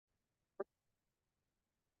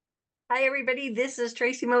Hi, everybody. This is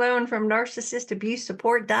Tracy Malone from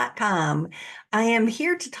narcissistabusesupport.com. I am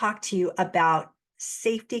here to talk to you about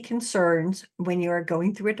safety concerns when you are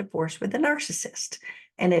going through a divorce with a narcissist.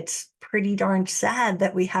 And it's pretty darn sad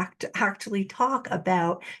that we have to actually talk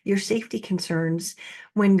about your safety concerns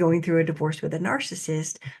when going through a divorce with a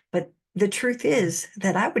narcissist. But the truth is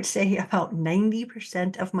that I would say about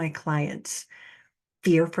 90% of my clients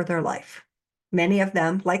fear for their life. Many of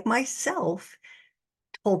them, like myself,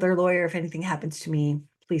 told their lawyer, if anything happens to me,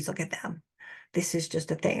 please look at them. This is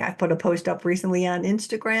just a thing. I put a post up recently on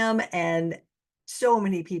Instagram, and so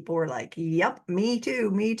many people were like, yep, me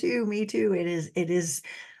too, me too, me too. It is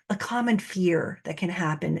a common fear that can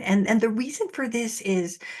happen. And the reason for this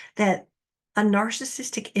is that a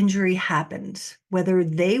narcissistic injury happens, whether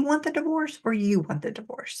they want the divorce or you want the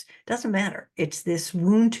divorce. Doesn't matter. It's this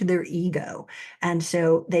wound to their ego. And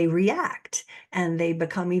so they react and they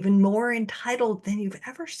become even more entitled than you've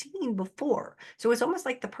ever seen before. So it's almost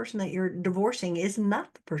like the person that you're divorcing is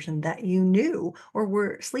not the person that you knew or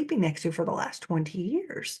were sleeping next to for the last 20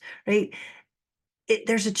 years, right?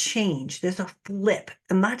 There's a change, there's a flip.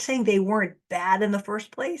 I'm not saying they weren't bad in the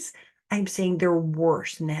first place. I'm saying they're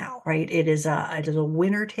worse now, right? It is a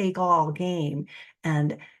winner take all game.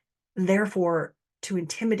 And therefore, to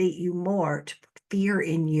intimidate you more, to put fear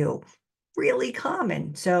in you, really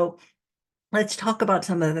common. So let's talk about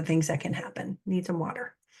some of the things that can happen. Need some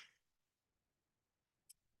water.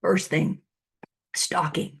 First thing,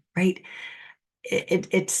 stalking, right?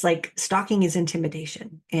 It's like stalking is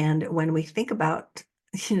intimidation. And when we think about,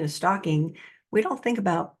 stalking, we don't think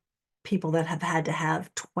about people that have had to have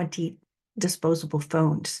 20 disposable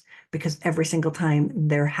phones because every single time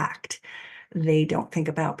they're hacked. They don't think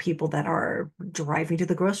about people that are driving to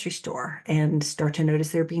the grocery store and start to notice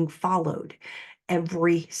they're being followed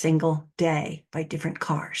every single day by different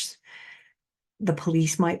cars. The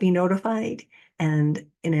police might be notified. And,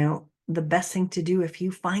 the best thing to do if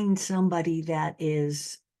you find somebody that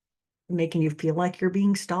is making you feel like you're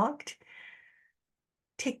being stalked,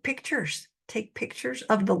 take pictures. Take pictures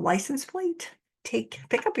of the license plate.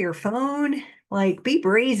 Pick up your phone, like be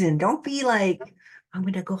brazen. Don't be like, I'm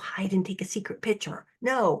gonna go hide and take a secret picture.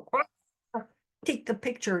 No, take the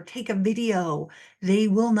picture, take a video. They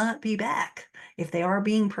will not be back. If they are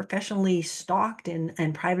being professionally stalked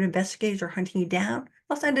and private investigators are hunting you down,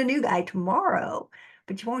 they'll send a new guy tomorrow,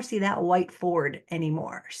 but you won't see that white Ford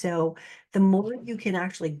anymore. So the more you can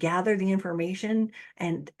actually gather the information,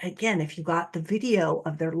 and again, if you got the video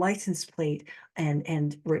of their license plate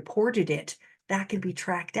and reported it, that could be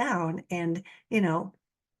tracked down. And,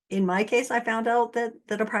 in my case, I found out that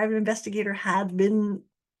a private investigator had been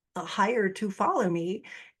hired to follow me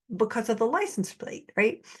because of the license plate,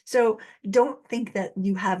 right? So don't think that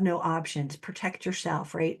you have no options. Protect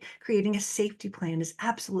yourself, right? Creating a safety plan is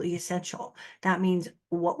absolutely essential. That means,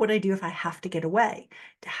 what would I do if I have to get away?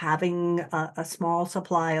 Having a small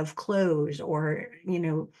supply of clothes or,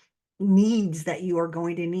 needs that you are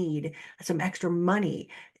going to need, some extra money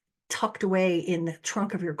tucked away in the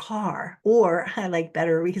trunk of your car. Or I like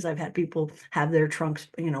better, because I've had people have their trunks,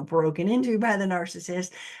 broken into by the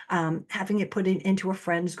narcissist, having it put into a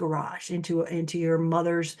friend's garage, into your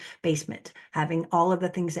mother's basement, having all of the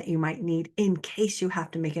things that you might need in case you have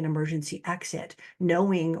to make an emergency exit,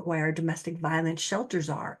 knowing where domestic violence shelters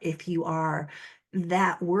are if you are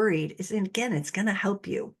that worried. Again, it's going to help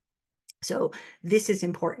you. So this is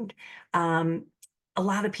important. Um, a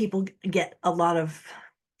lot of people get a lot of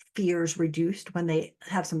fears reduced when they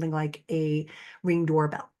have something like a Ring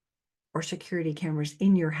doorbell or security cameras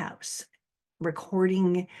in your house,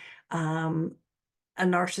 recording um, a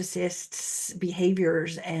narcissist's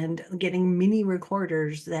behaviors and getting mini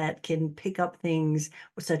recorders that can pick up things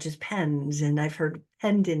such as pens. And I've heard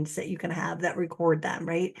pendants that you can have that record them,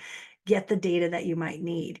 right? Get the data that you might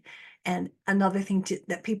need. And another thing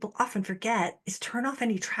that people often forget is turn off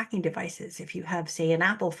any tracking devices. If you have, say, an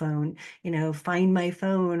Apple phone, Find My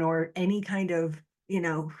Phone or any kind of,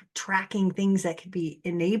 tracking things that could be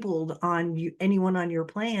enabled on you, anyone on your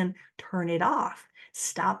plan, turn it off.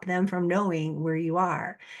 Stop them from knowing where you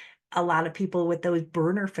are. A lot of people with those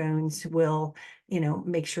burner phones will,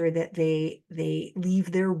 make sure that they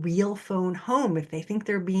leave their real phone home. If they think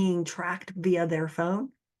they're being tracked via their phone,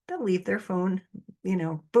 they'll leave their phone,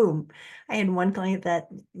 boom. I had one client that,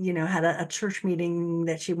 had a church meeting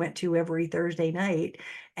that she went to every Thursday night,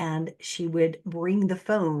 and she would bring the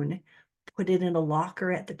phone, put it in a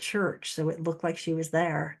locker at the church so it looked like she was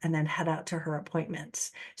there, and then head out to her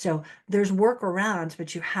appointments. So there's workarounds,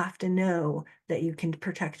 but you have to know that you can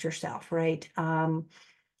protect yourself, right?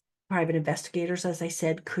 Private investigators, as I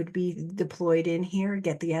said, could be deployed in here,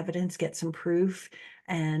 get the evidence, get some proof,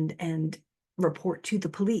 and report to the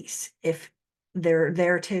police. If they're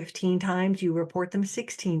there 15 times, you report them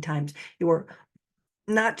 16 times. You're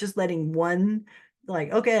not just letting one,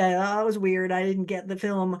 like, okay, that was weird, I didn't get the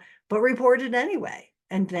film, but report it anyway.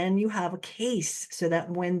 And then you have a case so that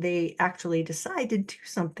when they actually decide to do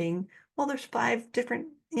something, well, there's 5 different,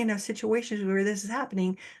 situations where this is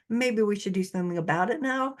happening. Maybe we should do something about it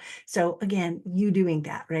now. So again, you doing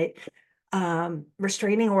that, right?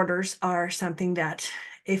 Restraining orders are something that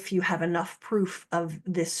if you have enough proof of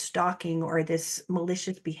this stalking or this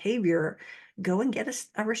malicious behavior, go and get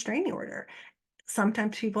a restraining order.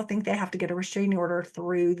 Sometimes people think they have to get a restraining order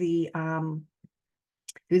through the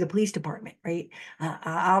police department, right?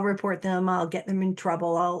 I'll report them, I'll get them in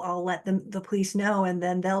trouble, I'll let the police know, and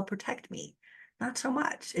then they'll protect me. Not so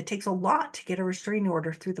much. It takes a lot to get a restraining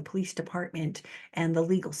order through the police department and the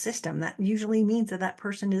legal system. That usually means that that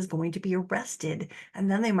person is going to be arrested, and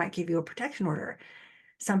then they might give you a protection order.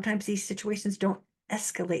 Sometimes these situations don't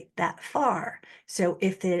escalate that far. So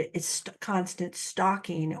if it's constant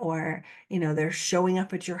stalking, or they're showing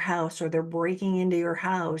up at your house, or they're breaking into your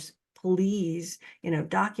house, please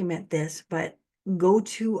document this, but go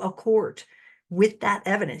to a court with that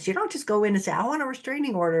evidence. You don't just go in and say, I want a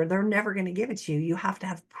restraining order. They're never going to give it to you. You have to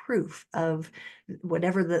have proof of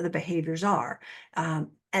whatever the behaviors are. And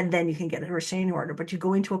then you can get a restraining order. But you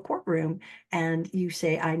go into a courtroom and you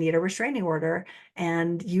say, I need a restraining order.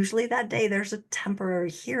 And usually that day there's a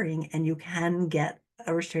temporary hearing and you can get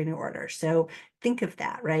a restraining order. So think of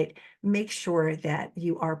that, right? Make sure that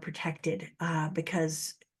you are protected,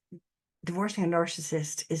 because divorcing a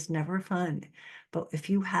narcissist is never fun. But if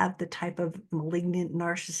you have the type of malignant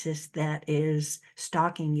narcissist that is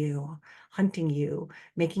stalking you, hunting you,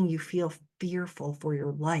 making you feel fearful for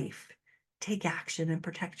your life, take action and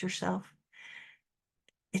protect yourself.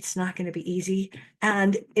 It's not going to be easy.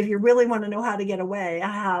 And if you really want to know how to get away,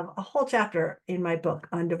 I have a whole chapter in my book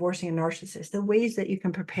on divorcing a narcissist, the ways that you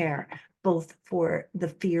can prepare both for the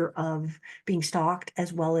fear of being stalked,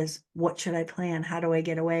 as well as what should I plan? How do I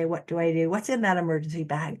get away? What do I do? What's in that emergency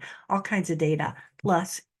bag? All kinds of data.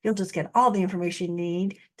 Plus, you'll just get all the information you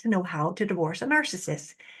need to know how to divorce a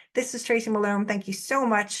narcissist. This is Tracy Malone. Thank you so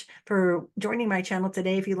much for joining my channel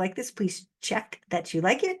today. If you like this, please check that you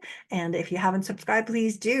like it. And if you haven't subscribed,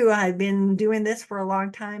 please do. I've been doing this for a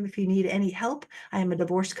long time. If you need any help, I am a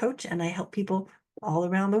divorce coach and I help people all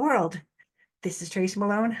around the world. This is Tracy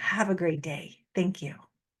Malone. Have a great day. Thank you.